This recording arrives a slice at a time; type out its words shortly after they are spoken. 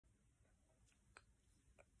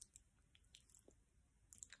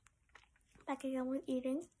back again with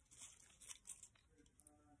eating.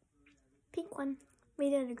 Pink one. We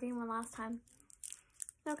did a green one last time.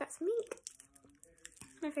 Now I've got some pink.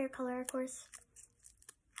 My favorite color, of course.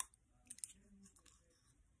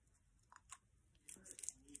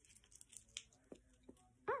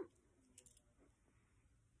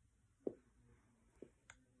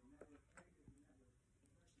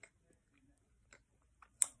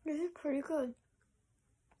 This is pretty good.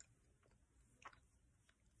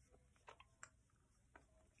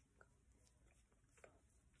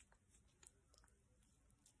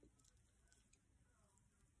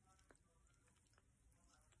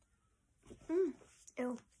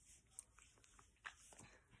 Ew.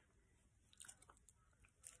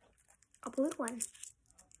 A blue one.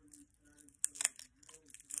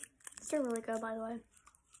 Still really good, by the way.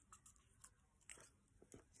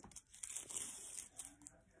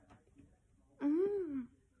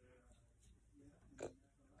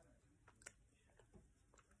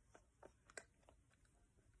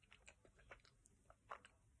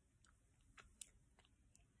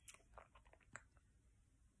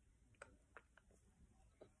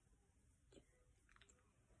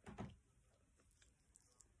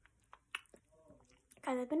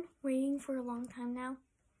 Guys, I've been waiting for a long time now.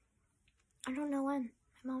 I don't know when.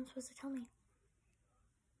 My mom's supposed to tell me.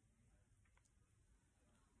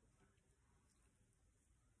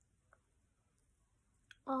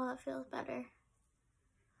 Oh, that feels better.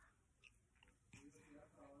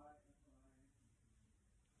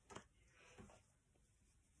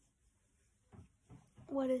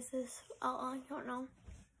 What is this? Oh, I don't know.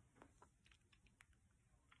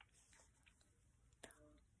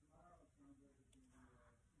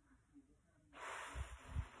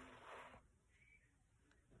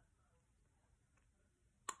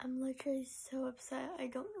 I'm literally so upset. I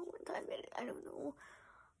don't know what time it is. I don't know.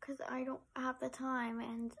 Because I don't have the time,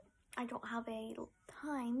 and I don't have a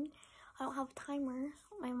time. I don't have a timer.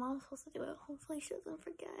 My mom's supposed to do it. Hopefully she doesn't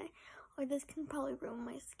forget. Or this can probably ruin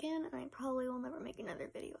my skin, and I probably will never make another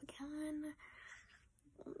video again.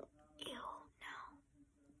 Ew, no.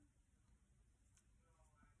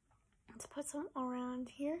 Let's put some around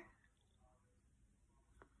here.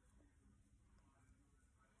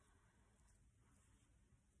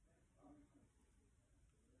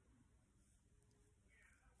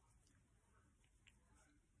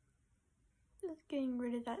 Just getting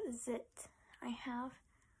rid of that zit I have,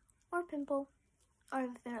 or pimple, or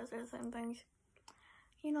those are the same things.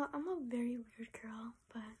 You know, I'm a very weird girl,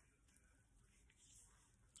 but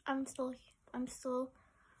I'm still,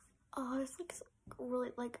 oh, it's like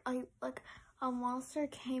really, like, a monster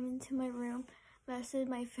came into my room, messed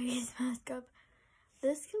my face mask up.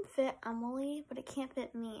 This can fit Emily, but it can't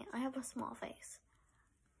fit me. I have a small face.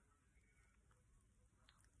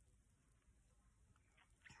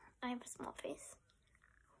 I have a small face.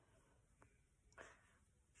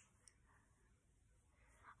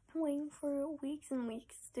 I've been waiting for weeks and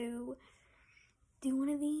weeks to do one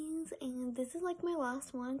of these, and this is like my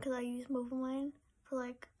last one because I used both of mine for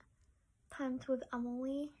like times with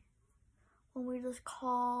Emily when we just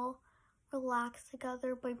relax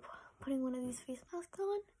together by putting one of these face masks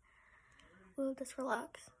on. We'll just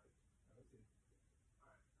relax.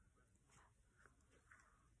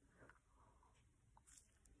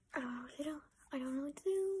 I don't know what to do. I don't know what to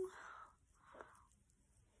do.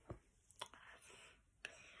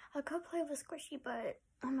 I could play with Squishy, but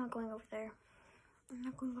I'm not going over there. I'm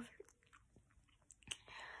not going over there.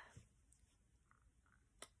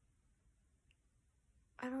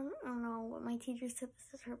 I don't know what my teacher said.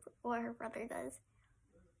 This is what her brother does.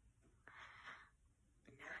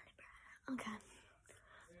 Okay.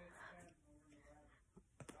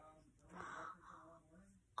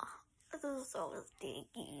 This is so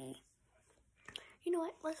sticky. You know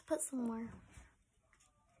what? Let's put some more.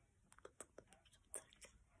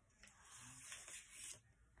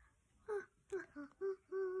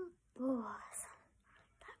 Oh,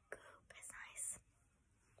 that goop is nice.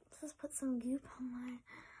 Let's just put some goop on my.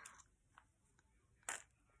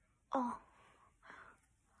 Oh.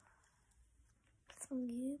 Put some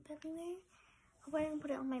goop everywhere. Hope I didn't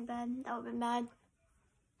put it on my bed. That would have been bad.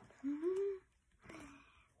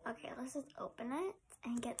 Okay, let's just open it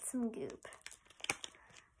and get some goop.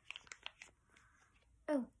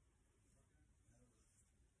 Oh.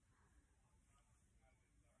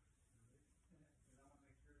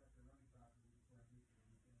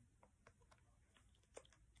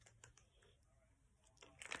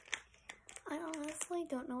 I honestly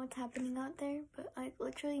don't know what's happening out there, but I'm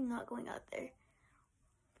literally not going out there.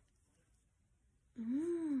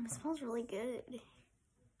 It smells really good.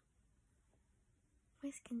 My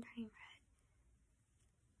skin turning red.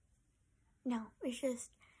 No, it's just,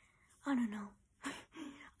 I don't know.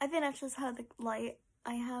 I think that's just how the light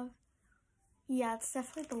I have. Yeah, it's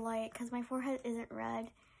definitely the light because my forehead isn't red.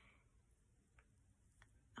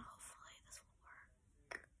 Hopefully this will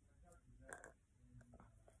work.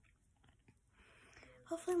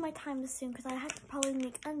 Hopefully my time is soon because I have to probably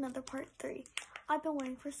make another part 3. I've been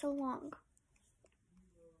waiting for so long.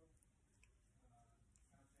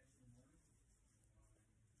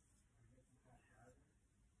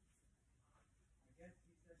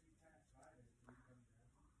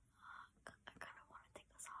 I kind of want to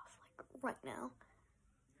take this off like right now.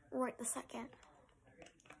 Right this second.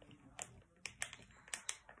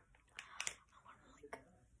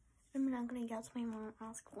 I'm gonna yell to my mom and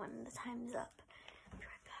ask when the time's up. Be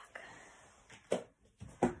right back.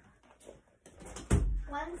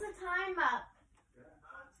 When's the time up?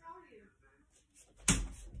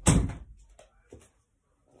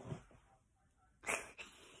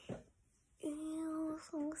 Ew,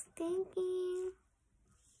 so stinky.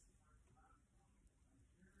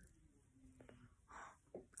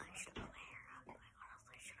 I should put my hair up. I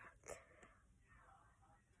honestly should have.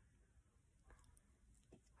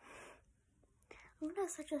 I'm gonna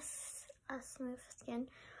have such a smooth skin.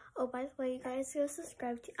 Oh, by the way, you guys go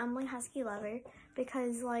subscribe to Emily Husky Lover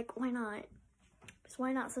because, like, why not? So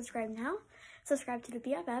why not subscribe now? Subscribe to the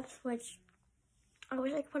BFFs, which I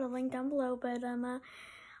wish I could put a link down below, but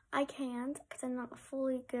I can't because I'm not a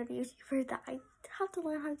fully good YouTuber. That I have to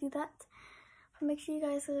learn how to do that. But make sure you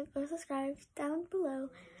guys go subscribe down below.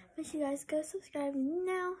 Make sure you guys go subscribe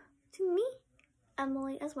now to me,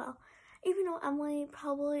 Emily, as well. Even though Emily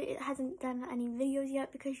probably hasn't done any videos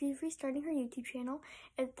yet because she's restarting her YouTube channel.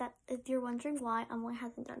 If you're wondering why Emily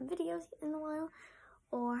hasn't done videos in a while,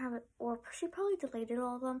 or she probably deleted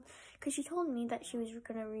all of them because she told me that she was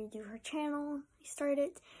gonna redo her channel, restart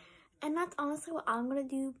it, and that's honestly what I'm gonna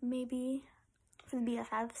do maybe for the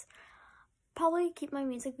BFFs. Probably keep my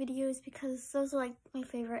music videos because those are like my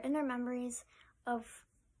favorite and they're memories of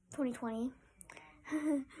 2020.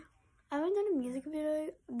 I haven't done a music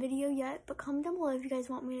video yet, but comment down below if you guys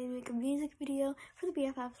want me to make a music video for the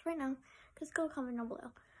BFFs right now. Just go comment down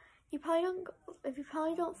below. If you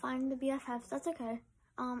probably don't find the BFFs, that's okay.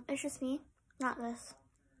 It's just me, not this.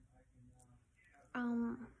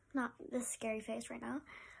 Not this scary face right now.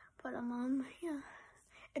 But yeah.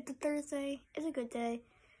 It's a Thursday. It's a good day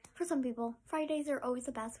for some people. Fridays are always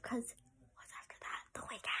the best because what's after that? The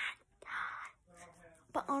weekend.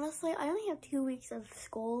 But honestly, I only have 2 weeks of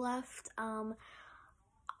school left.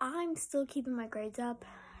 I'm still keeping my grades up.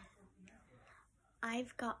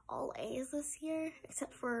 I've got all A's this year,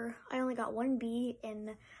 except for I only got 1 B in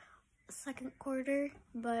the second quarter,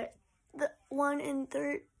 but the 1 and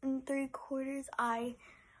 3 quarters,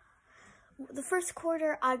 the first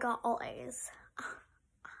quarter I got all A's.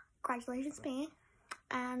 Congratulations me.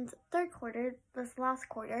 And third quarter, this last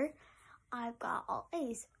quarter, I've got all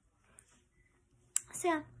A's. So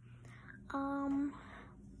yeah,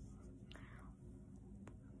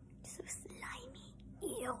 so slimy.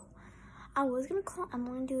 Ew. I was gonna call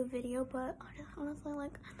Emily and do a video, but I just honestly I'm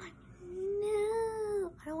like,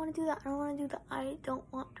 no, I don't want to do that. I don't want to do that. I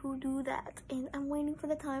don't want to do that. And I'm waiting for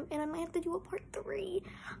the time, and I might have to do a part 3.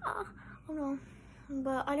 Oh no,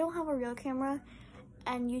 but I don't have a real camera,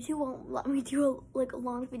 and YouTube won't let me do like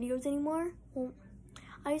long videos anymore. Well,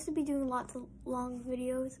 I used to be doing lots of long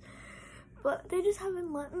videos, but they just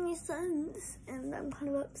haven't let me since, and I'm kind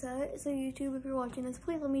of upset. So YouTube, if you're watching this,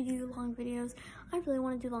 please let me do long videos. I really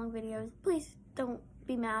want to do long videos. Please don't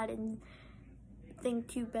be mad and think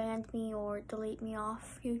to ban me or delete me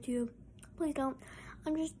off YouTube. Please don't.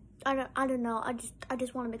 I don't know. I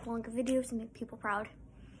just want to make longer videos and make people proud.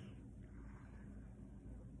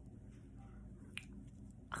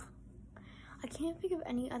 I can't think of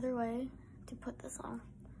any other way to put this on.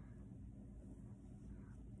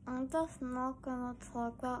 I'm just not gonna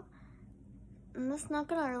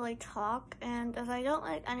really talk, and if I don't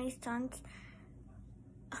make any sense,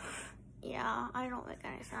 yeah, I don't make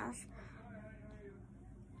any sense.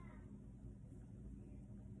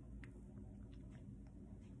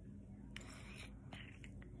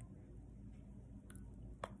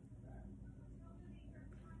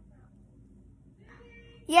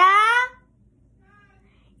 Yeah?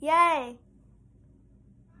 Yay.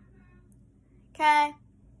 Okay.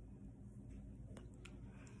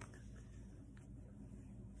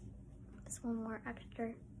 Just one more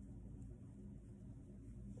extra.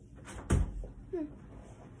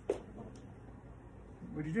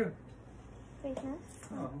 What'd you do? Face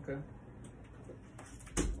mask. Oh, okay.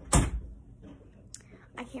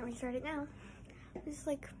 I can't restart it now. Just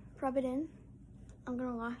like rub it in. I'm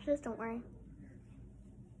gonna wash this, don't worry.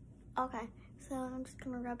 Okay, so I'm just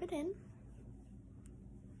gonna rub it in.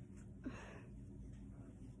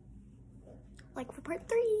 Like for part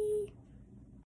 3.